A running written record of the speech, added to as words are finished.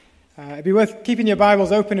It'd be worth keeping your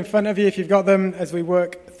Bibles open in front of you if you've got them as we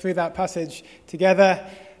work through that passage together.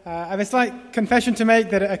 I have a slight confession to make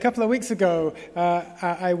that a couple of weeks ago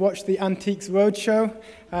I watched the Antiques Roadshow.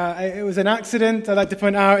 It was an accident, I'd like to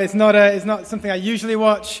point out. It's not something I usually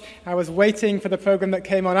watch. I was waiting for the program that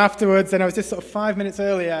came on afterwards, and I was just sort of 5 minutes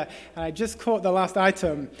earlier, and I just caught the last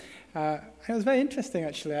item. It was very interesting,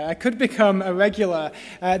 actually. I could become a regular.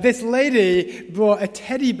 This lady brought a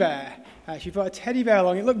teddy bear. She brought a teddy bear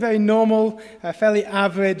along. It looked very normal, fairly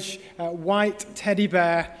average, white teddy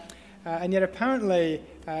bear. And yet apparently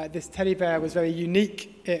this teddy bear was very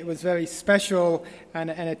unique. It was very special.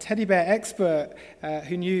 And a teddy bear expert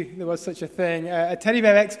who knew there was such a thing, a teddy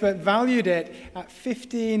bear expert valued it at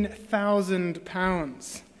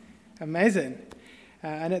 £15,000. Amazing.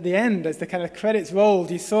 And at the end, as the kind of credits rolled,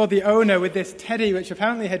 you saw the owner with this teddy, which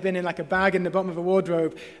apparently had been in like a bag in the bottom of a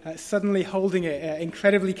wardrobe, suddenly holding it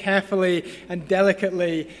incredibly carefully and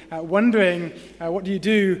delicately, wondering, what do you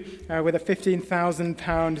do with a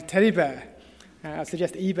 £15,000 teddy bear? I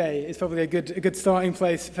suggest eBay is probably a good starting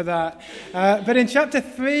place for that. But in chapter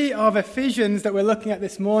 3 of Ephesians that we're looking at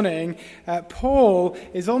this morning, Paul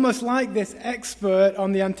is almost like this expert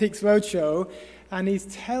on the Antiques Roadshow, and he's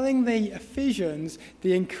telling the Ephesians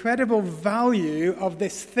the incredible value of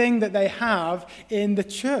this thing that they have in the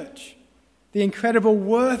church, the incredible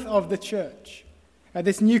worth of the church,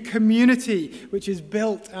 this new community which is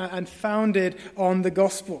built and founded on the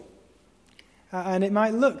gospel. And it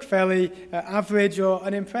might look fairly average or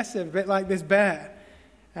unimpressive, a bit like this bear.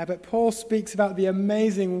 But Paul speaks about the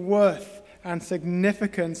amazing worth and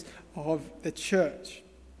significance of the church.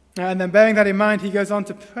 And then bearing that in mind, he goes on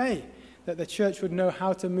to pray that the church would know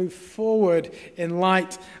how to move forward in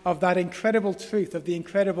light of that incredible truth, of the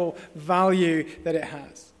incredible value that it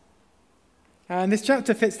has. And this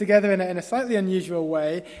chapter fits together in a slightly unusual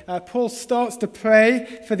way. Paul starts to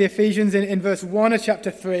pray for the Ephesians in verse 1 of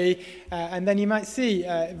chapter 3, and then you might see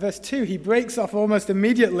verse 2, he breaks off almost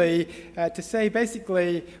immediately to say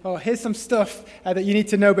basically, oh, here's some stuff that you need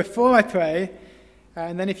to know before I pray.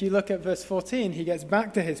 And then if you look at verse 14, he gets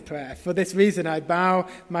back to his prayer. For this reason, I bow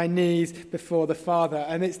my knees before the Father.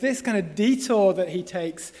 And it's this kind of detour that he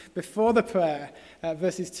takes before the prayer,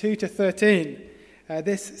 verses 2 to 13.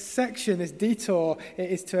 This section, this detour,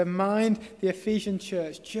 is to remind the Ephesian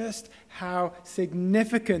church just how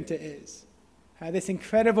significant it is. This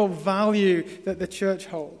incredible value that the church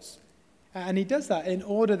holds. And he does that in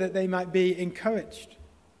order that they might be encouraged.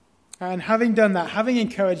 And having done that, having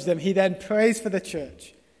encouraged them, he then prays for the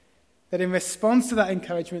church, that in response to that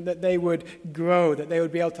encouragement, that they would grow, that they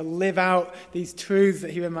would be able to live out these truths that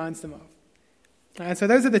he reminds them of. And so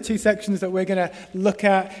those are the two sections that we're going to look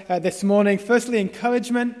at this morning. Firstly,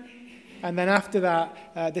 encouragement, and then after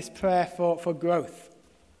that, this prayer for growth.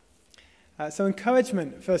 So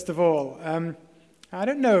encouragement, first of all. I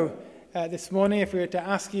don't know this morning, if we were to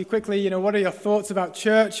ask you quickly, what are your thoughts about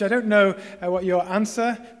church? I don't know what your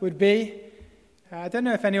answer would be. I don't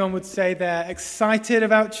know if anyone would say they're excited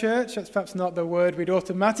about church. That's perhaps not the word we'd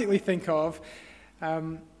automatically think of.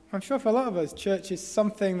 I'm sure for a lot of us, church is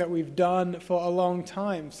something that we've done for a long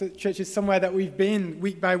time. So church is somewhere that we've been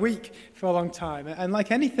week by week for a long time. And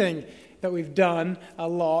like anything that we've done a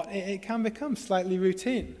lot, it can become slightly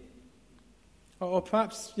routine. Or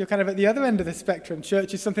perhaps you're kind of at the other end of the spectrum.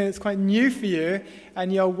 Church is something that's quite new for you,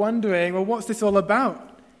 and you're wondering, well, what's this all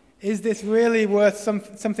about? Is this really worth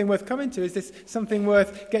something worth coming to? Is this something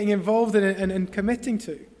worth getting involved in and committing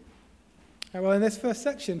to? Well, in this first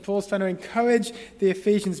section, Paul's trying to encourage the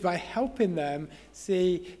Ephesians by helping them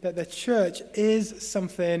see that the church is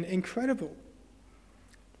something incredible.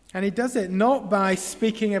 And he does it not by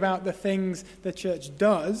speaking about the things the church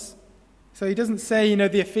does. So he doesn't say,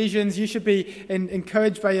 the Ephesians, you should be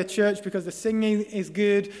encouraged by your church because the singing is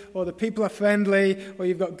good, or the people are friendly, or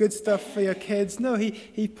you've got good stuff for your kids. No,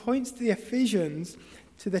 he points the Ephesians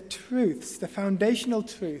to the truths, the foundational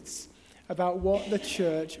truths about what the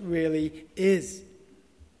church really is.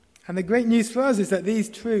 And the great news for us is that these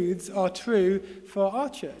truths are true for our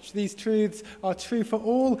church. These truths are true for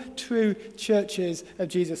all true churches of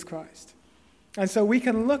Jesus Christ. And so we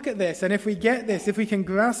can look at this, and if we get this, if we can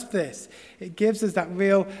grasp this, it gives us that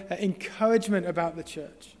real encouragement about the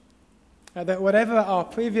church. That whatever our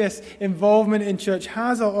previous involvement in church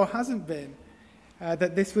has or hasn't been,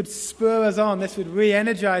 that this would spur us on, this would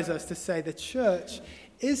re-energize us to say the church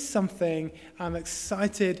is something I'm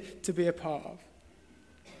excited to be a part of.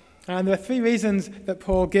 And there are three reasons that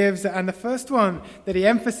Paul gives, and the first one that he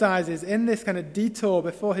emphasizes in this kind of detour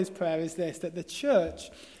before his prayer is this, that the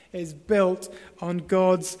church is built on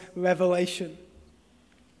God's revelation.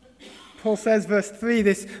 Paul says, verse 3,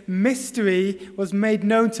 this mystery was made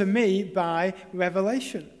known to me by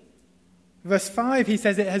revelation. Verse 5, he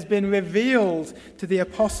says it has been revealed to the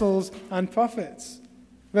apostles and prophets.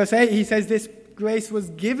 Verse 8, he says this grace was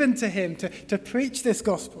given to him to preach this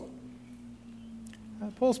gospel.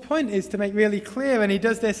 Paul's point is to make really clear, and he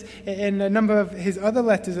does this in a number of his other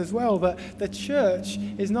letters as well, that the church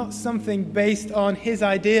is not something based on his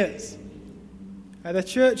ideas. The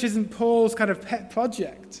church isn't Paul's kind of pet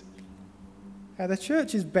project. The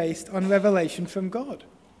church is based on revelation from God.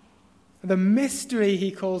 The mystery,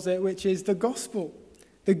 he calls it, which is the gospel,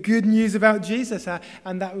 the good news about Jesus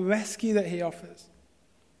and that rescue that he offers.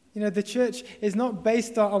 The church is not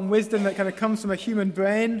based on wisdom that kind of comes from a human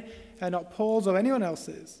brain, not Paul's or anyone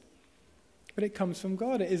else's, but it comes from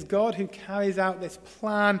God. It is God who carries out this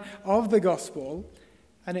plan of the gospel,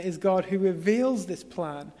 and it is God who reveals this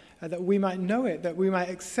plan that we might know it, that we might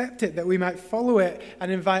accept it, that we might follow it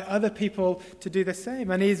and invite other people to do the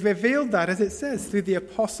same. And he's revealed that, as it says, through the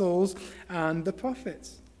apostles and the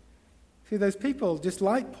prophets, through those people, just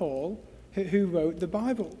like Paul, who wrote the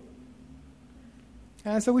Bible.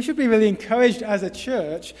 And so we should be really encouraged as a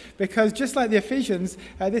church, because just like the Ephesians,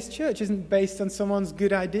 this church isn't based on someone's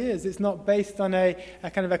good ideas. It's not based on a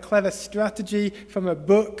kind of a clever strategy from a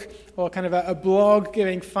book or kind of a blog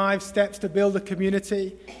giving 5 steps to build a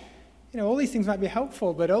community. All these things might be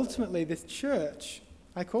helpful, but ultimately this church,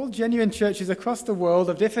 like all genuine churches across the world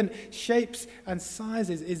of different shapes and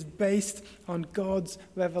sizes, is based on God's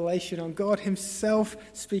revelation, on God himself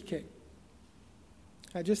speaking.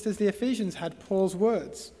 Just as the Ephesians had Paul's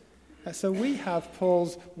words, so we have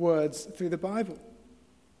Paul's words through the Bible.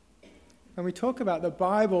 When we talk about the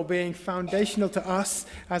Bible being foundational to us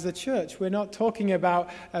as a church, we're not talking about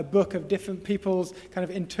a book of different people's kind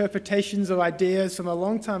of interpretations or ideas from a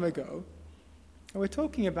long time ago. We're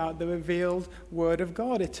talking about the revealed Word of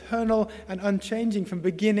God, eternal and unchanging from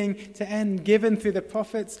beginning to end, given through the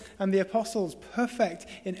prophets and the apostles, perfect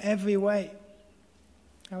in every way.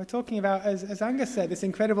 And we're talking about, as Angus said, this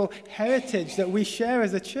incredible heritage that we share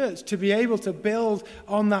as a church to be able to build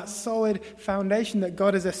on that solid foundation that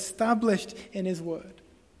God has established in his Word.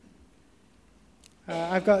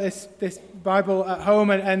 I've got this Bible at home,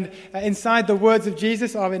 and inside the words of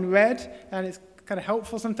Jesus are in red, and it's kind of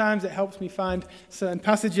helpful sometimes. It helps me find certain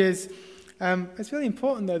passages. It's really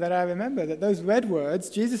important, though, that I remember that those red words,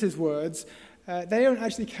 Jesus' words, they don't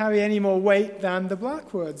actually carry any more weight than the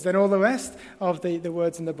black words, than all the rest of the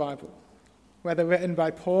words in the Bible, whether written by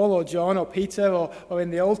Paul or John or Peter or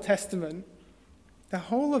in the Old Testament. The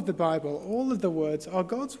whole of the Bible, all of the words are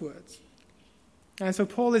God's words. And so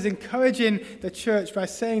Paul is encouraging the church by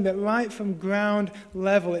saying that right from ground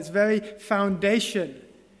level, its very foundation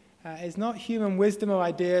is not human wisdom or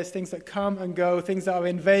ideas, things that come and go, things that are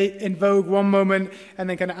in vogue one moment and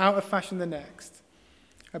then kind of out of fashion the next,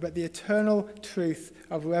 but the eternal truth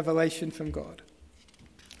of revelation from God.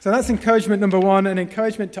 So that's encouragement number 1, an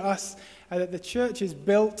encouragement to us that the church is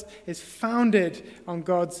built, is founded on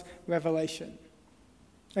God's revelation.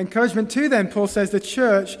 Encouragement 2 then, Paul says the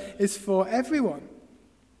church is for everyone.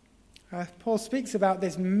 Paul speaks about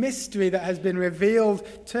this mystery that has been revealed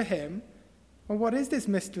to him. Well, what is this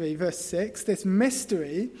mystery? Verse 6, this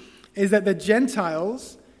mystery is that the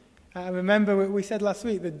Gentiles, remember what we said last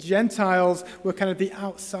week, the Gentiles were kind of the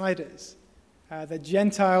outsiders. The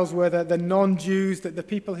Gentiles were the non-Jews, the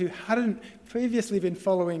people who hadn't previously been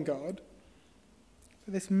following God.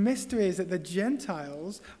 But this mystery is that the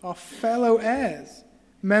Gentiles are fellow heirs,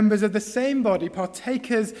 members of the same body,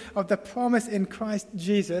 partakers of the promise in Christ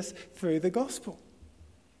Jesus through the gospel.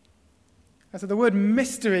 And so the word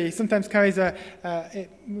mystery sometimes carries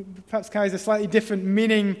perhaps carries a slightly different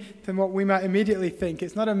meaning than what we might immediately think.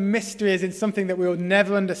 It's not a mystery as in something that we will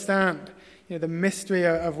never understand. The mystery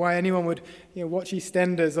of why anyone would watch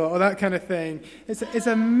EastEnders or that kind of thing. It's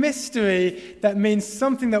a mystery that means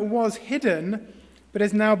something that was hidden but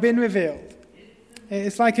has now been revealed.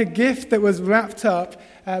 It's like a gift that was wrapped up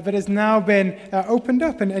but has now been opened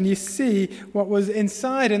up, and you see what was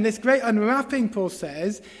inside. And this great unwrapping, Paul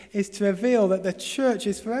says, is to reveal that the church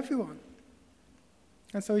is for everyone.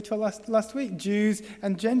 And so we talked last week, Jews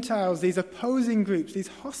and Gentiles, these opposing groups, these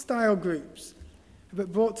hostile groups,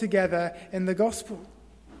 but brought together in the gospel.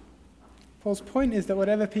 Paul's point is that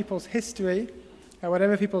whatever people's history,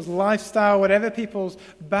 whatever people's lifestyle, whatever people's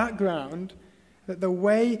background, that the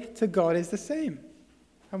way to God is the same.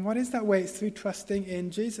 And what is that way? It's through trusting in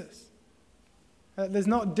Jesus. There's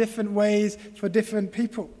not different ways for different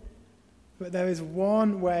people, but there is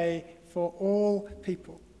one way for all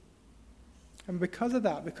people. And because of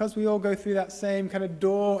that, because we all go through that same kind of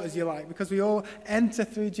door, as you like, because we all enter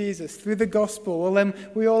through Jesus, through the gospel, well, then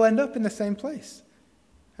we all end up in the same place.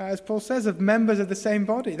 As Paul says, of members of the same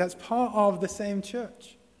body. That's part of the same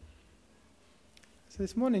church. So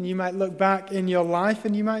this morning you might look back in your life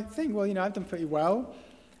and you might think, well, I've done pretty well.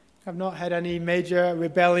 I've not had any major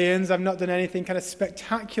rebellions. I've not done anything kind of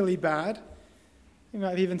spectacularly bad. You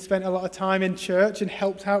might have even spent a lot of time in church and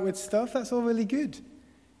helped out with stuff. That's all really good.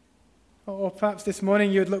 Or perhaps this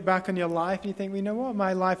morning you would look back on your life and you think, well, you know what,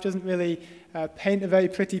 my life doesn't really paint a very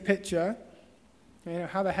pretty picture.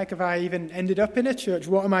 How the heck have I even ended up in a church?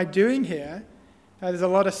 What am I doing here? There's a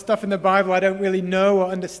lot of stuff in the Bible I don't really know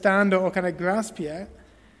or understand or kind of grasp yet.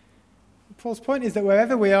 Paul's point is that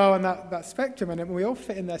wherever we are on that spectrum, and we all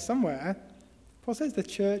fit in there somewhere, Paul says the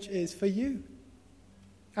church is for you.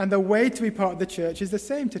 And the way to be part of the church is the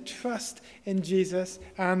same, to trust in Jesus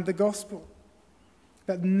and the gospel.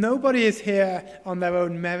 That nobody is here on their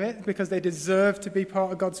own merit because they deserve to be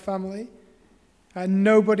part of God's family. And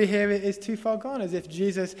nobody here is too far gone, as if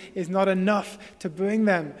Jesus is not enough to bring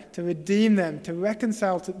them, to redeem them, to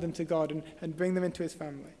reconcile them to God and bring them into his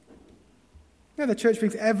family. The church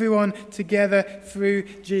brings everyone together through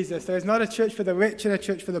Jesus. There is not a church for the rich and a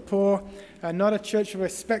church for the poor, not a church for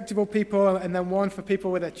respectable people and then one for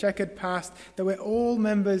people with a checkered past, that we're all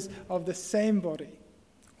members of the same body,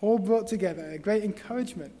 all brought together. A great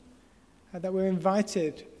encouragement that we're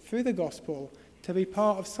invited through the gospel to be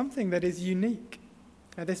part of something that is unique.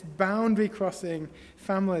 This boundary-crossing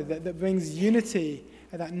family that brings unity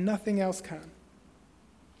that nothing else can.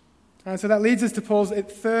 And so that leads us to Paul's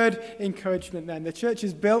third encouragement then. The church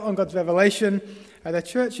is built on God's revelation. The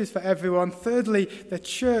church is for everyone. Thirdly, the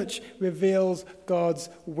church reveals God's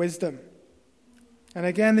wisdom. And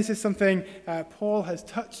again, this is something Paul has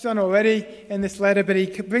touched on already in this letter, but he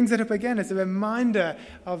brings it up again as a reminder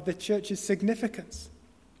of the church's significance.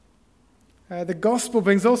 The gospel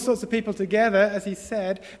brings all sorts of people together, as he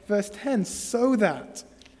said, verse 10, so that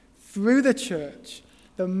through the church,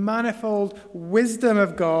 the manifold wisdom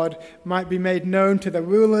of God might be made known to the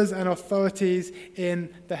rulers and authorities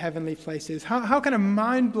in the heavenly places. How kind of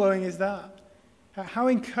mind-blowing is that? How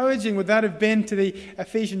encouraging would that have been to the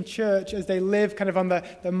Ephesian church as they live kind of on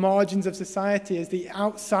the margins of society, as the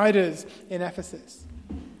outsiders in Ephesus?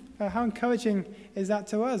 How encouraging is that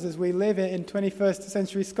to us as we live in 21st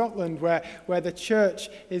century Scotland, where the church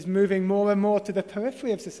is moving more and more to the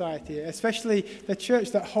periphery of society, especially the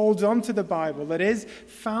church that holds on to the Bible, that is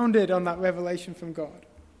founded on that revelation from God.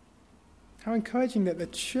 How encouraging that the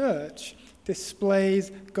church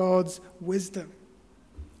displays God's wisdom.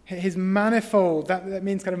 His manifold, that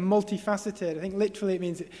means kind of multifaceted. I think literally it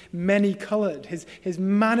means many-colored. His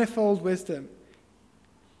manifold wisdom.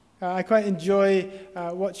 I quite enjoy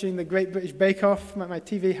watching the Great British Bake Off. My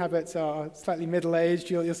TV habits are slightly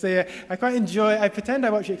middle-aged, you'll see it. I pretend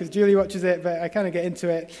I watch it because Julie watches it, but I kind of get into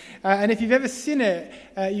it. And if you've ever seen it,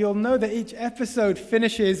 you'll know that each episode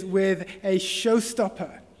finishes with a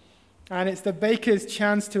showstopper. And it's the baker's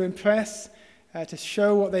chance to impress, to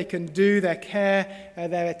show what they can do, their care,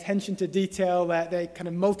 their attention to detail, their kind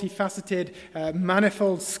of multifaceted,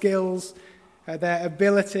 manifold skills, their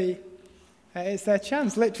ability. It's their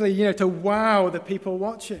chance, literally, to wow the people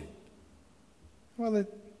watching. Well,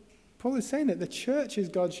 Paul is saying that the church is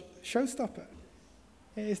God's showstopper.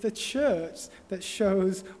 It is the church that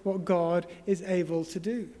shows what God is able to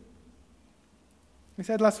do. We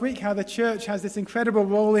said last week how the church has this incredible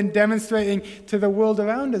role in demonstrating to the world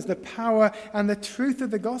around us the power and the truth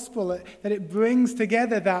of the gospel, that it brings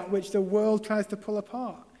together that which the world tries to pull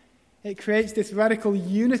apart. It creates this radical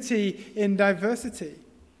unity in diversity.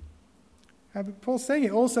 But Paul's saying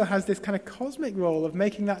it also has this kind of cosmic role of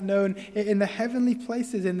making that known in the heavenly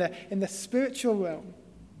places, in the spiritual realm.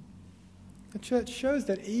 The church shows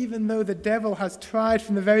that even though the devil has tried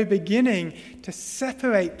from the very beginning to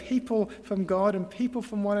separate people from God and people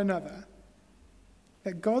from one another,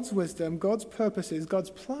 that God's wisdom, God's purposes, God's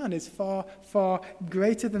plan is far, far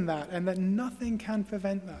greater than that, and that nothing can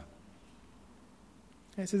prevent that.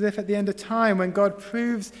 It's as if at the end of time, when God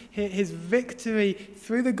proves his victory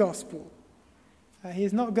through the gospel, he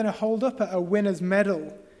is not going to hold up a winner's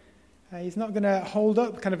medal. He's not going to hold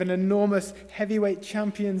up kind of an enormous heavyweight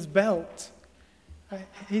champion's belt.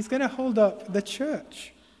 He's going to hold up the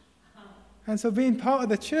church. And so being part of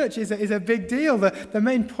the church is a big deal. The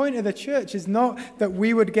main point of the church is not that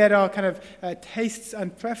we would get our kind of tastes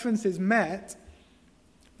and preferences met.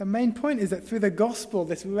 The main point is that through the gospel,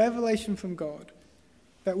 this revelation from God,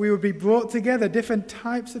 that we would be brought together, different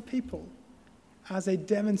types of people, as a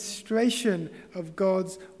demonstration of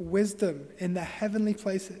God's wisdom in the heavenly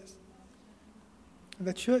places.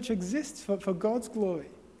 The church exists for God's glory.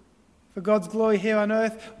 For God's glory here on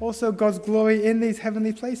earth, also God's glory in these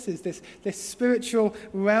heavenly places, this spiritual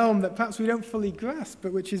realm that perhaps we don't fully grasp,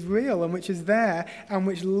 but which is real and which is there, and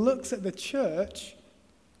which looks at the church,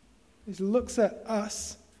 which looks at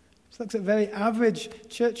us, which looks at very average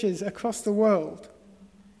churches across the world,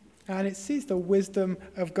 and it sees the wisdom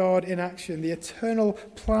of God in action, the eternal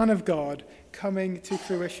plan of God coming to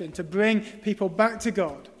fruition, to bring people back to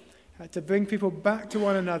God, to bring people back to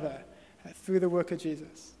one another through the work of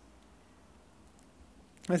Jesus.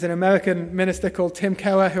 There's an American minister called Tim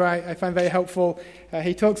Keller who I find very helpful.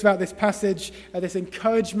 He talks about this passage, this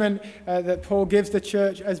encouragement that Paul gives the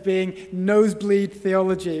church as being nosebleed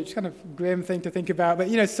theology, which is kind of a grim thing to think about,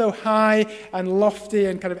 but so high and lofty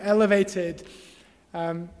and kind of elevated.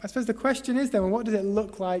 I suppose the question is then, well, what does it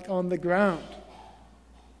look like on the ground?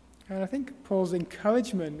 And I think Paul's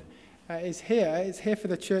encouragement is here. It's here for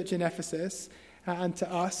the church in Ephesus and to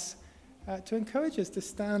us to encourage us to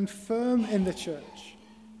stand firm in the church.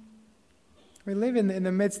 We live in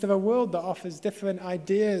the midst of a world that offers different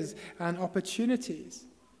ideas and opportunities.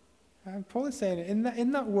 And Paul is saying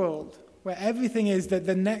in that world where everything is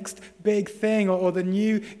the next big thing or the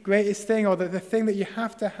new greatest thing or the thing that you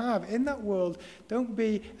have to have, in that world, don't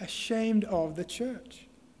be ashamed of the church.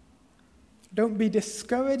 Don't be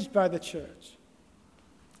discouraged by the church.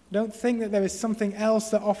 Don't think that there is something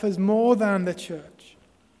else that offers more than the church.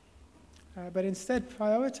 But instead,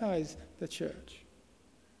 prioritize the church.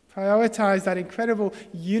 Prioritize that incredible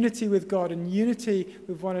unity with God and unity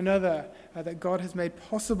with one another that God has made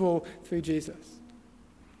possible through Jesus.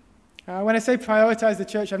 When I say prioritize the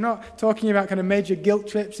church, I'm not talking about kind of major guilt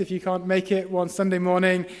trips if you can't make it one Sunday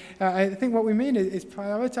morning. I think what we mean is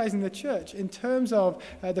prioritizing the church in terms of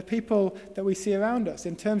the people that we see around us,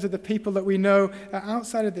 in terms of the people that we know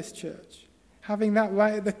outside of this church, having that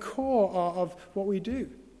right at the core of what we do,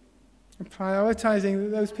 and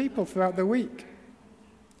prioritizing those people throughout the week.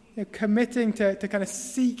 Committing to kind of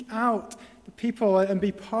seek out the people and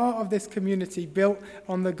be part of this community built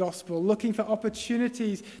on the gospel, looking for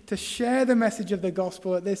opportunities to share the message of the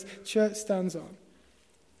gospel that this church stands on,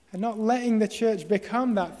 and not letting the church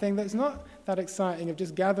become that thing that's not that exciting of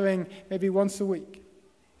just gathering maybe once a week,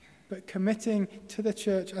 but committing to the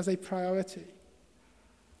church as a priority.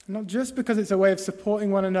 Not just because it's a way of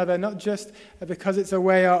supporting one another, not just because it's a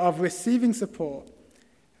way of receiving support,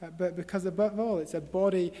 but because above all, it's a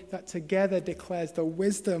body that together declares the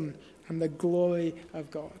wisdom and the glory of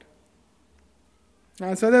God.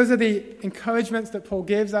 And so those are the encouragements that Paul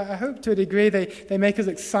gives. I hope to a degree they make us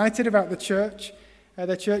excited about the church.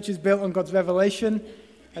 The church is built on God's revelation.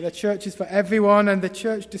 The church is for everyone, and the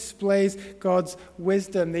church displays God's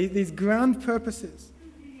wisdom. These grand purposes,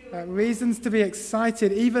 reasons to be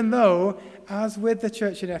excited, even though, as with the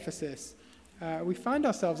church in Ephesus, we find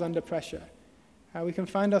ourselves under pressure. We can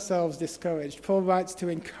find ourselves discouraged. Paul writes to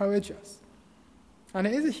encourage us. And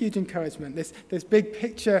it is a huge encouragement, this big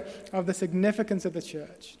picture of the significance of the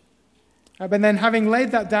church. But then having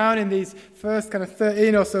laid that down in these first kind of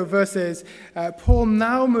 13 or so verses, Paul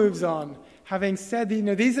now moves on. Having said,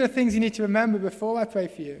 these are the things you need to remember before I pray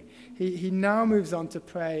for you. He now moves on to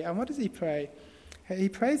pray. And what does he pray? He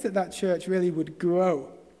prays that church really would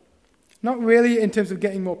grow. Not really in terms of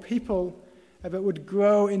getting more people, but would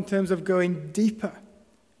grow in terms of going deeper,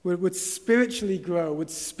 would spiritually grow,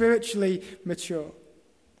 would spiritually mature.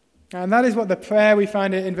 And that is what the prayer we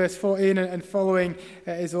find it in verse 14 and following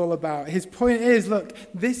is all about. His point is, look,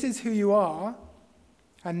 this is who you are,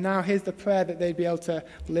 and now here's the prayer that they'd be able to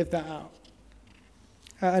live that out.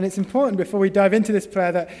 And it's important before we dive into this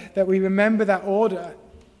prayer that we remember that order.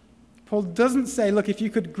 Paul doesn't say, look, if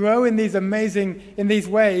you could grow in these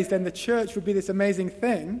ways, then the church would be this amazing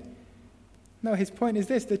thing. No, his point is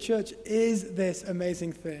this: the church is this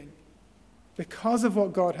amazing thing because of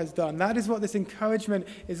what God has done. That is what this encouragement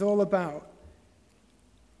is all about.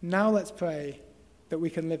 Now let's pray that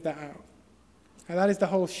we can live that out. And that is the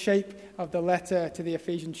whole shape of the letter to the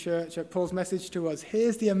Ephesian church, Paul's message to us.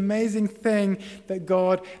 Here's the amazing thing that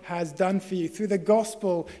God has done for you. Through the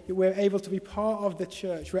gospel, we're able to be part of the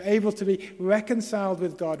church. We're able to be reconciled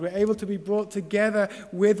with God. We're able to be brought together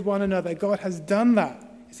with one another. God has done that.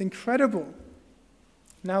 It's incredible.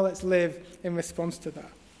 Now let's live in response to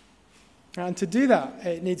that. And to do that,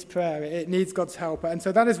 it needs prayer. It needs God's help. And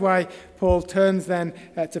so that is why Paul turns then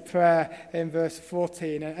to prayer in verse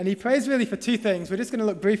 14. And he prays really for two things. We're just going to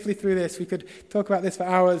look briefly through this. We could talk about this for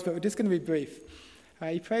hours, but we're just going to be brief.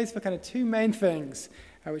 He prays for kind of two main things,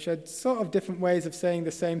 which are sort of different ways of saying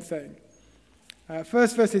the same thing.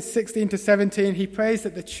 First, verses 16 to 17, he prays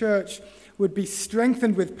that the church would be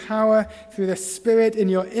strengthened with power through the Spirit in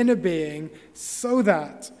your inner being, so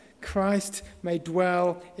that Christ may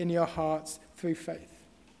dwell in your hearts through faith.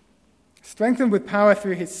 Strengthened with power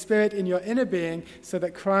through his Spirit in your inner being, so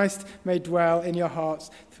that Christ may dwell in your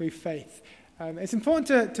hearts through faith. It's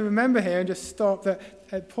important to remember here and just stop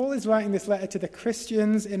that Paul is writing this letter to the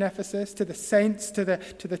Christians in Ephesus, to the saints, to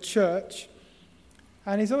the church.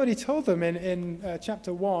 And he's already told them in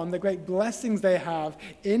chapter 1 the great blessings they have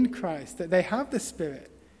in Christ, that they have the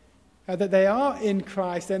Spirit, that they are in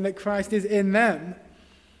Christ and that Christ is in them.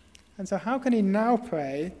 And so how can he now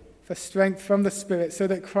pray for strength from the Spirit so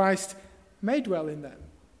that Christ may dwell in them?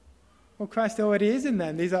 Well, Christ already is in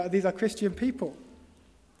them. These are Christian people.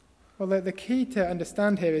 Well, the key to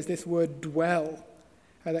understand here is this word dwell,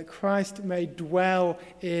 that Christ may dwell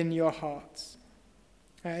in your hearts.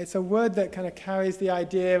 It's a word that kind of carries the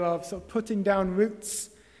idea of sort of putting down roots.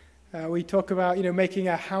 We talk about, making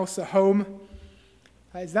a house a home.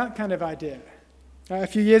 It's that kind of idea. A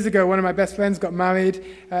few years ago, one of my best friends got married.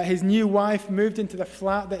 His new wife moved into the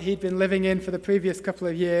flat that he'd been living in for the previous couple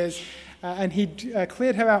of years. And he'd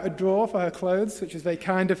cleared her out a drawer for her clothes, which was very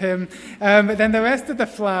kind of him. But then the rest of the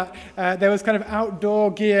flat, there was kind of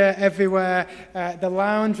outdoor gear everywhere. The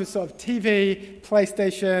lounge was sort of TV,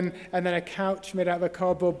 PlayStation, and then a couch made out of a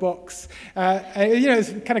cardboard box. It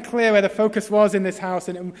was kind of clear where the focus was in this house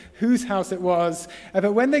and whose house it was.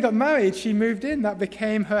 But when they got married, she moved in. That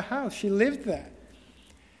became her house. She lived there.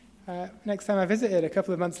 Next time I visited, a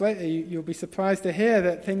couple of months later, you'll be surprised to hear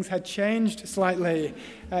that things had changed slightly.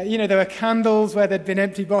 There were candles where there'd been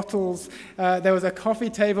empty bottles. There was a coffee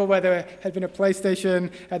table where there had been a PlayStation.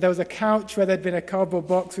 There was a couch where there'd been a cardboard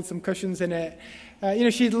box with some cushions in it.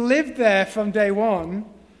 She'd lived there from day one,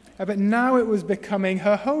 but now it was becoming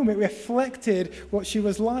her home. It reflected what she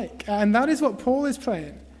was like. And that is what Paul is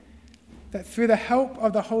praying, that through the help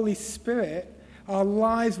of the Holy Spirit, our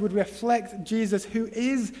lives would reflect Jesus, who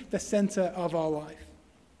is the center of our life.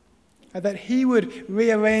 And that he would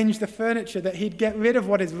rearrange the furniture, that he'd get rid of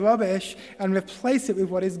what is rubbish and replace it with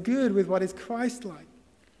what is good, with what is Christ-like.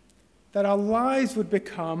 That our lives would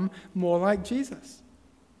become more like Jesus.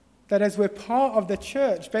 That as we're part of the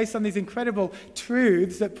church, based on these incredible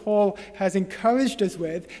truths that Paul has encouraged us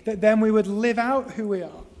with, that then we would live out who we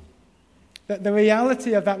are. That the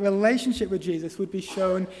reality of that relationship with Jesus would be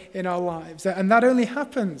shown in our lives. And that only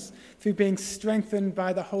happens through being strengthened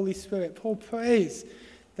by the Holy Spirit. Paul prays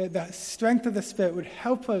that the strength of the Spirit would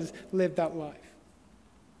help us live that life.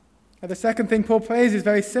 And the second thing Paul prays is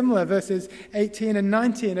very similar, verses 18 and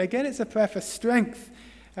 19. Again, it's a prayer for strength.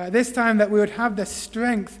 This time that we would have the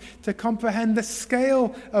strength to comprehend the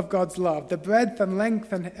scale of God's love, the breadth and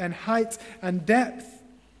length and height and depth.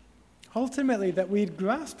 Ultimately, that we'd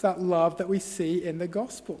grasp that love that we see in the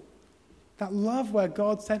gospel. That love where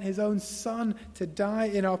God sent his own Son to die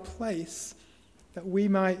in our place, that we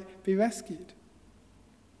might be rescued.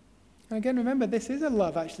 And again, remember, this is a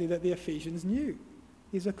love, actually, that the Ephesians knew.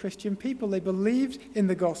 These are Christian people. They believed in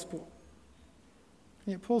the gospel.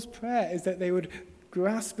 And yet Paul's prayer is that they would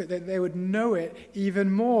grasp it, that they would know it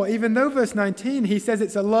even more. Even though, verse 19, he says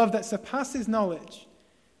it's a love that surpasses knowledge.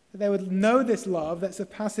 That they would know this love that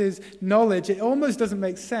surpasses knowledge. It almost doesn't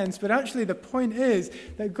make sense, but actually the point is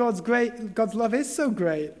that God's love is so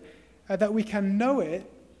great that we can know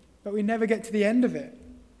it, but we never get to the end of it.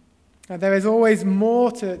 There is always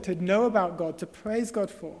more to know about God, to praise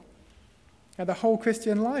God for. And the whole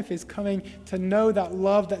Christian life is coming to know that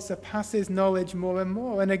love that surpasses knowledge more and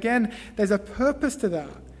more. And again, there's a purpose to that.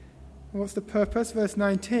 What's the purpose? Verse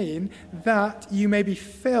 19, that you may be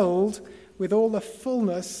filled with all the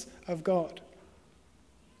fullness of God.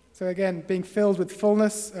 So again, being filled with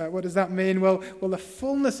fullness, what does that mean? Well, the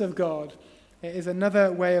fullness of God is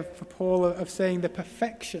another way for Paul of saying the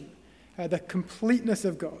perfection, the completeness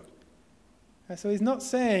of God. So he's not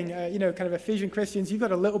saying, kind of Ephesian Christians, you've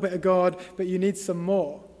got a little bit of God, but you need some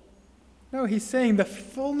more. No, he's saying the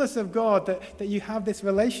fullness of God that you have this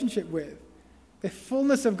relationship with. The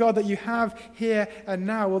fullness of God that you have here and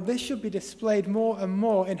now, well, this should be displayed more and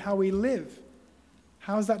more in how we live.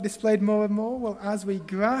 How is that displayed more and more? Well, as we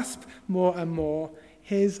grasp more and more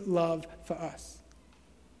his love for us.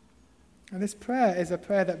 And this prayer is a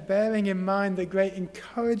prayer that, bearing in mind the great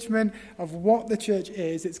encouragement of what the church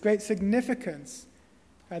is, its great significance,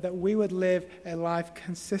 that we would live a life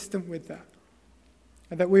consistent with that.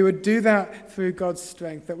 And that we would do that through God's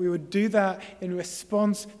strength, that we would do that in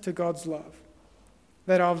response to God's love.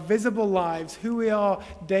 That our visible lives, who we are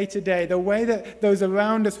day to day, the way that those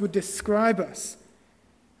around us would describe us,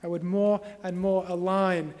 would more and more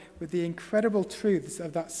align with the incredible truths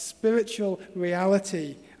of that spiritual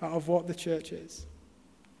reality of what the church is.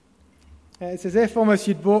 It's as if almost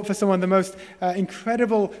you'd bought for someone the most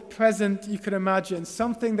incredible present you could imagine,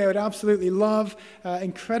 something they would absolutely love,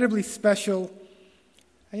 incredibly special.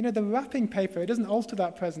 And the wrapping paper, it doesn't alter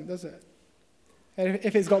that present, does it?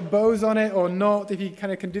 If it's got bows on it or not, if you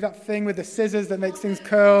kind of can do that thing with the scissors that makes things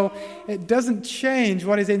curl, it doesn't change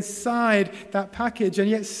what is inside that package. And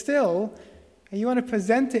yet still, you want to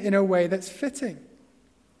present it in a way that's fitting,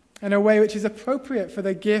 in a way which is appropriate for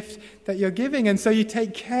the gift that you're giving. And so you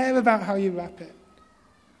take care about how you wrap it.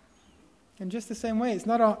 In just the same way, it's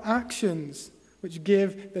not our actions which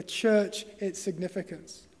give the church its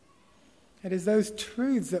significance. It is those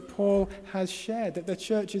truths that Paul has shared, that the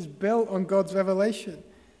church is built on God's revelation,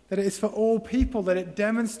 that it is for all people, that it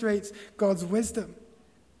demonstrates God's wisdom.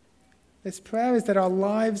 This prayer is that our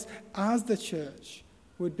lives as the church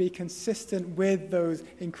would be consistent with those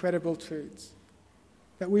incredible truths,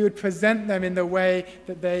 that we would present them in the way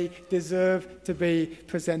that they deserve to be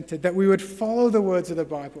presented, that we would follow the words of the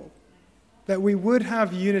Bible, that we would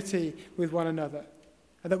have unity with one another,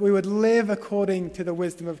 and that we would live according to the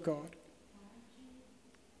wisdom of God.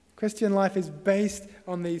 Christian life is based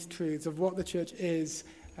on these truths of what the church is.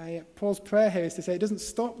 Paul's prayer here is to say it doesn't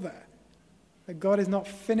stop there, that God is not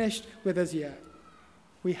finished with us yet.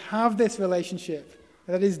 We have this relationship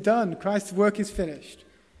that is done. Christ's work is finished.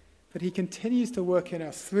 But he continues to work in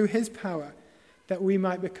us through his power that we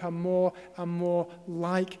might become more and more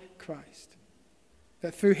like Christ.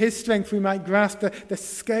 That through his strength we might grasp the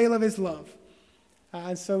scale of his love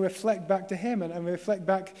and so reflect back to him and reflect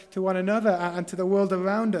back to one another and to the world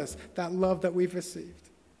around us, that love that we've received.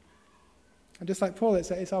 And just like Paul,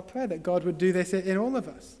 it's our prayer that God would do this in all of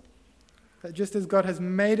us. That just as God has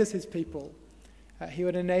made us his people, he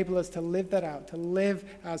would enable us to live that out, to live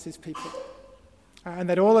as his people. And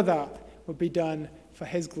that all of that would be done for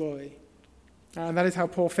his glory. And that is how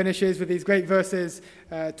Paul finishes with these great verses,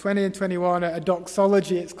 20 and 21, a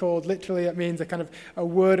doxology it's called. Literally it means a kind of a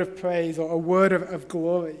word of praise or a word of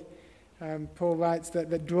glory. Paul writes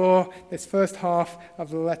that draw this first half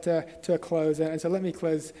of the letter to a close. And so let me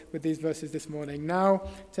close with these verses this morning. Now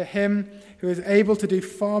to him who is able to do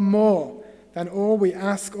far more than all we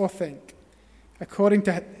ask or think, according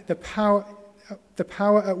to the power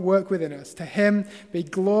at work within us. To him be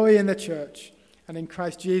glory in the church and in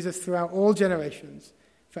Christ Jesus throughout all generations,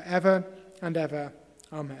 forever and ever.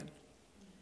 Amen.